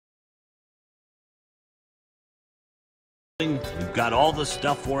We've got all the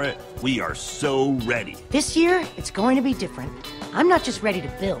stuff for it. We are so ready. This year, it's going to be different. I'm not just ready to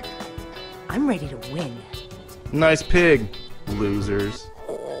build. I'm ready to win. Nice pig, losers.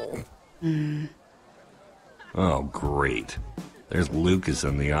 Oh, great. There's Lucas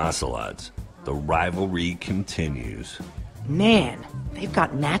and the Ocelots. The rivalry continues. Man, they've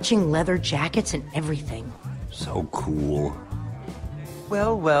got matching leather jackets and everything. So cool.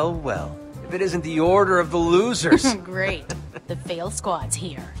 Well, well, well. If it isn't the order of the losers. Great. The fail squad's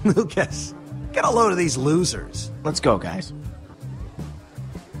here. Lucas, get a load of these losers. Let's go, guys.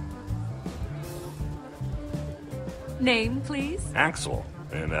 Name, please? Axel,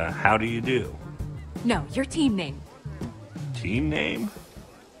 and how do you do? No, your team name. Team name?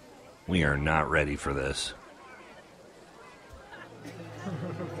 We are not ready for this.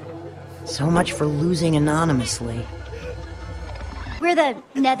 So much for losing anonymously. We're the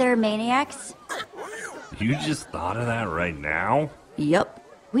Nether Maniacs. You just thought of that right now? Yup.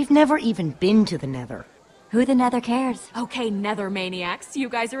 We've never even been to the Nether. Who the Nether cares? Okay, Nether Maniacs, you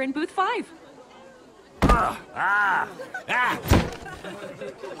guys are in booth 5.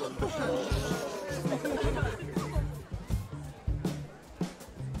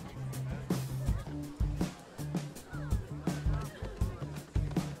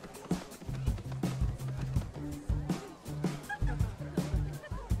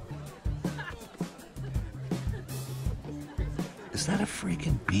 Is that a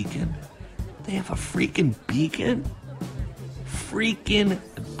freaking beacon? They have a freaking beacon? Freaking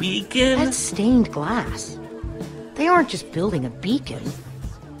beacon? That's stained glass. They aren't just building a beacon.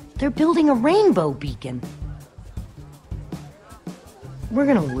 They're building a rainbow beacon. We're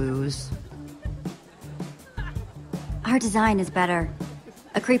gonna lose. Our design is better.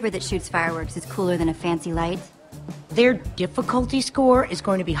 A creeper that shoots fireworks is cooler than a fancy light. Their difficulty score is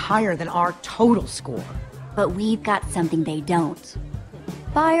going to be higher than our total score. But we've got something they don't.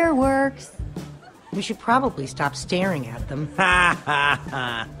 Fireworks. We should probably stop staring at them. Ha ha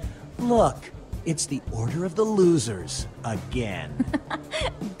ha. Look, it's the order of the losers again.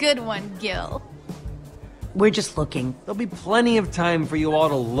 Good one, Gil. We're just looking. There'll be plenty of time for you all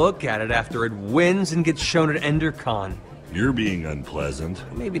to look at it after it wins and gets shown at EnderCon. You're being unpleasant.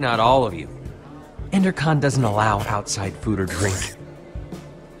 Maybe not all of you. EnderCon doesn't allow outside food or drink.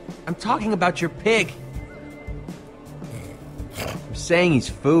 I'm talking about your pig. I'm saying he's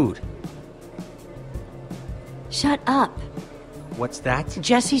food. Shut up. What's that?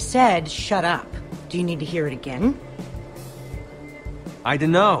 Jesse said, shut up. Do you need to hear it again? I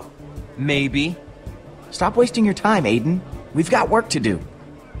don't know. Maybe. Stop wasting your time, Aiden. We've got work to do.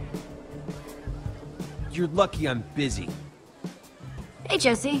 You're lucky I'm busy. Hey,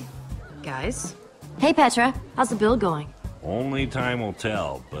 Jesse. Guys. Hey, Petra. How's the build going? Only time will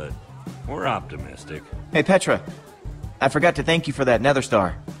tell, but we're optimistic. Hey, Petra. I forgot to thank you for that Nether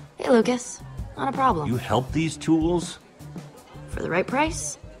Star. Hey, Lucas. Not a problem. You help these tools? For the right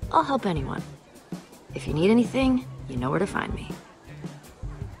price, I'll help anyone. If you need anything, you know where to find me.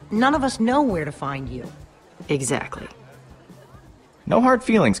 None of us know where to find you. Exactly. No hard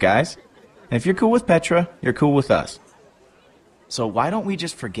feelings, guys. And if you're cool with Petra, you're cool with us. So why don't we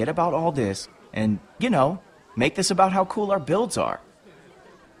just forget about all this and, you know, make this about how cool our builds are?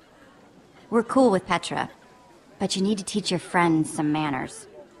 We're cool with Petra. But you need to teach your friends some manners.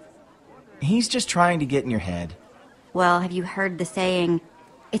 He's just trying to get in your head. Well, have you heard the saying,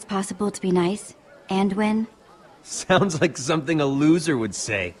 it's possible to be nice and win? Sounds like something a loser would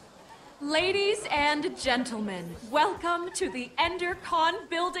say. Ladies and gentlemen, welcome to the EnderCon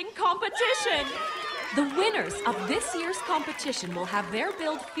building competition. The winners of this year's competition will have their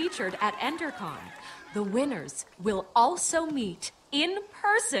build featured at EnderCon. The winners will also meet in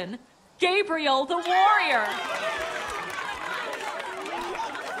person Gabriel the Warrior.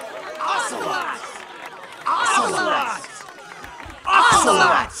 Ocelots! Ocelots!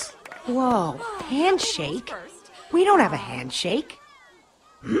 Ocelots! Whoa, handshake? We don't have a handshake.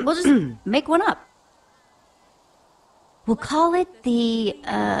 We'll just make one up. We'll call it the,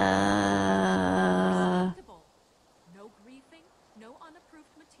 No griefing, no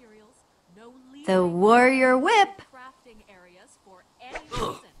unapproved materials, no the Warrior Whip. crafting areas for any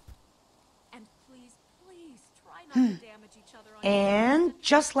reason. And please, please try not to damage each other on And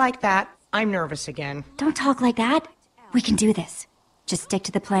just like that, I'm nervous again. Don't talk like that. We can do this. Just stick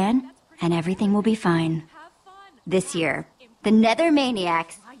to the plan, and everything will be fine. Have fun. This year, the Nether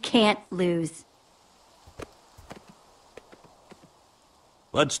Maniacs can't lose.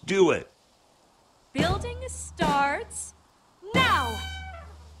 Let's do it. Building starts now.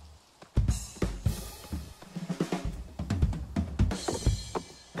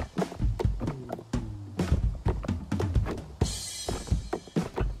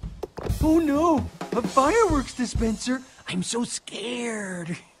 Oh no! A fireworks dispenser! I'm so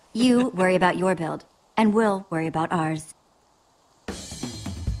scared! You worry about your build, and we'll worry about ours.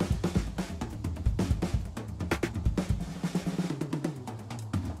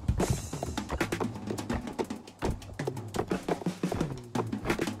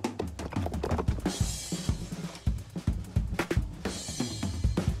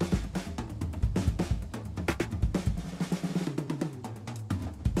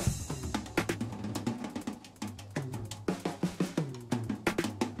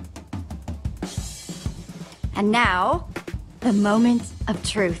 And now, the moment of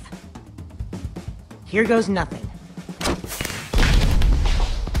truth. Here goes nothing.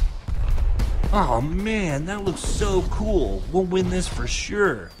 Oh man, that looks so cool. We'll win this for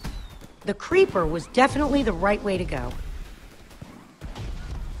sure. The creeper was definitely the right way to go.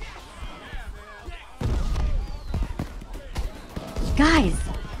 Guys,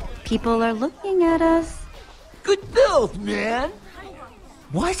 people are looking at us. Good build, man!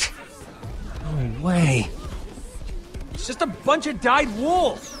 What? No way. It's just a bunch of dyed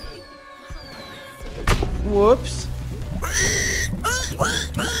wool. Whoops.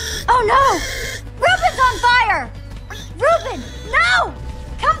 Oh no! Reuben's on fire! Reuben, no!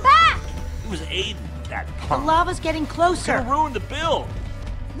 Come back! It was Aiden, that The punk. lava's getting closer. Gonna ruin the build.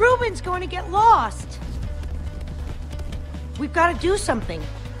 Reuben's going to get lost. We've got to do something.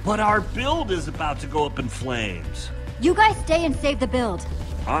 But our build is about to go up in flames. You guys stay and save the build.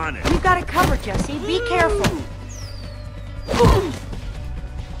 On it. We've got it covered, Jesse. Be careful.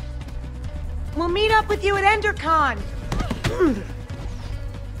 We'll meet up with you at EnderCon.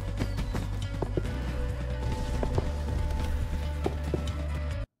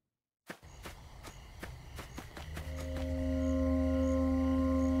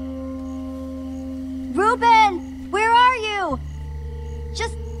 Reuben, where are you?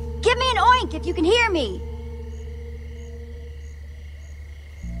 Just give me an oink if you can hear me.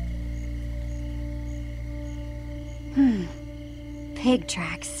 Pig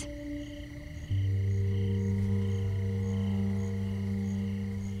tracks.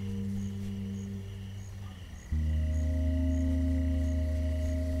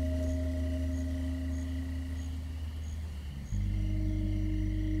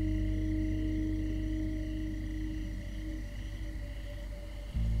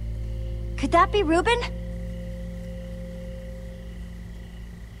 Could that be Reuben?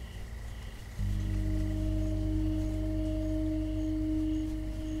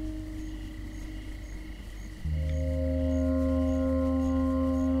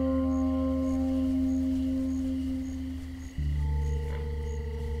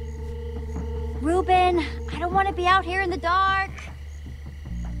 Reuben, I don't want to be out here in the dark.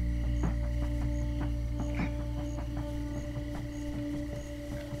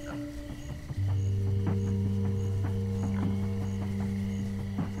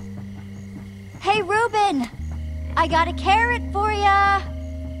 Hey, Reuben! I got a carrot for ya!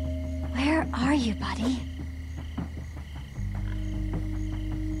 Where are you, buddy?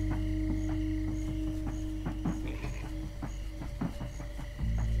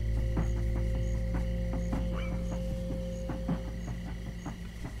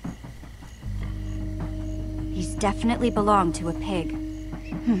 He's definitely belonged to a pig.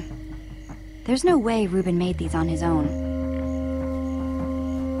 There's no way Reuben made these on his own.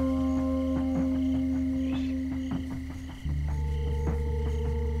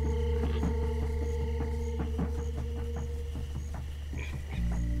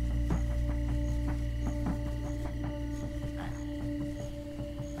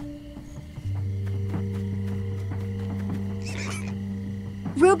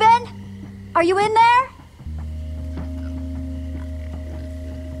 Reuben? Are you in there?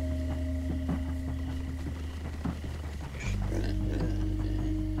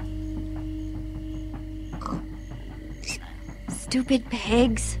 Stupid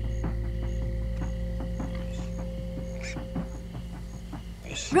pigs.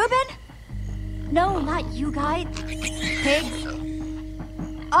 Reuben? No, not you guys. Pigs.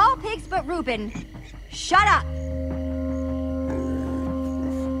 All pigs but Reuben. Shut up!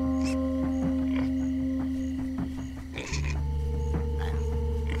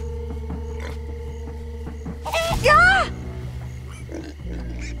 Ah!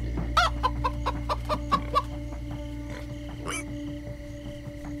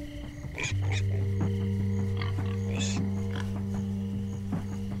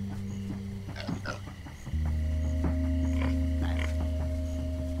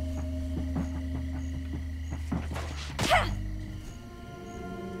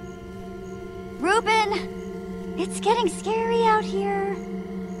 Reuben, it's getting scary out here.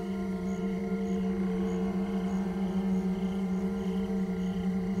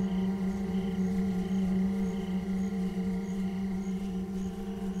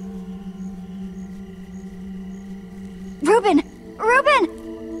 Reuben!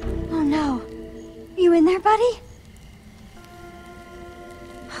 Reuben! Oh no. You in there, buddy?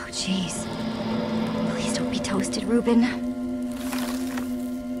 Oh, jeez. Please don't be toasted, Reuben.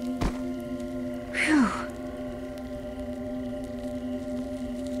 Phew.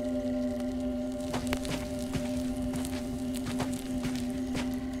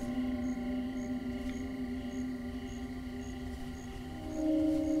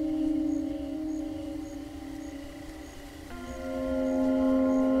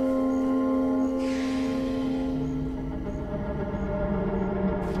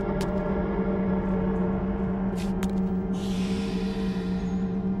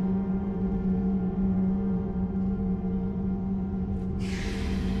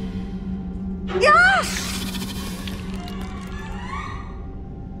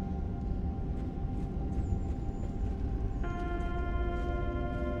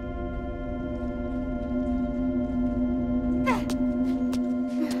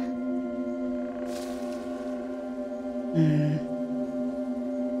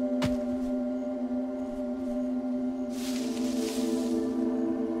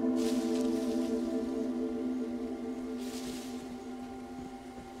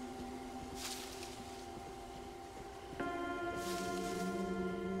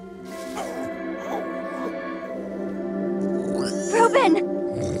 Reuben!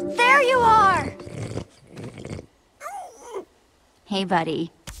 There you are! Hey,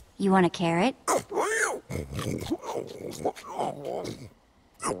 buddy. You want a carrot?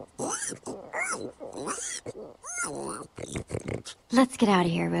 Let's get out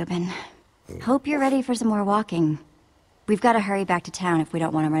of here, Reuben. Hope you're ready for some more walking. We've got to hurry back to town if we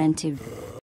don't want to run into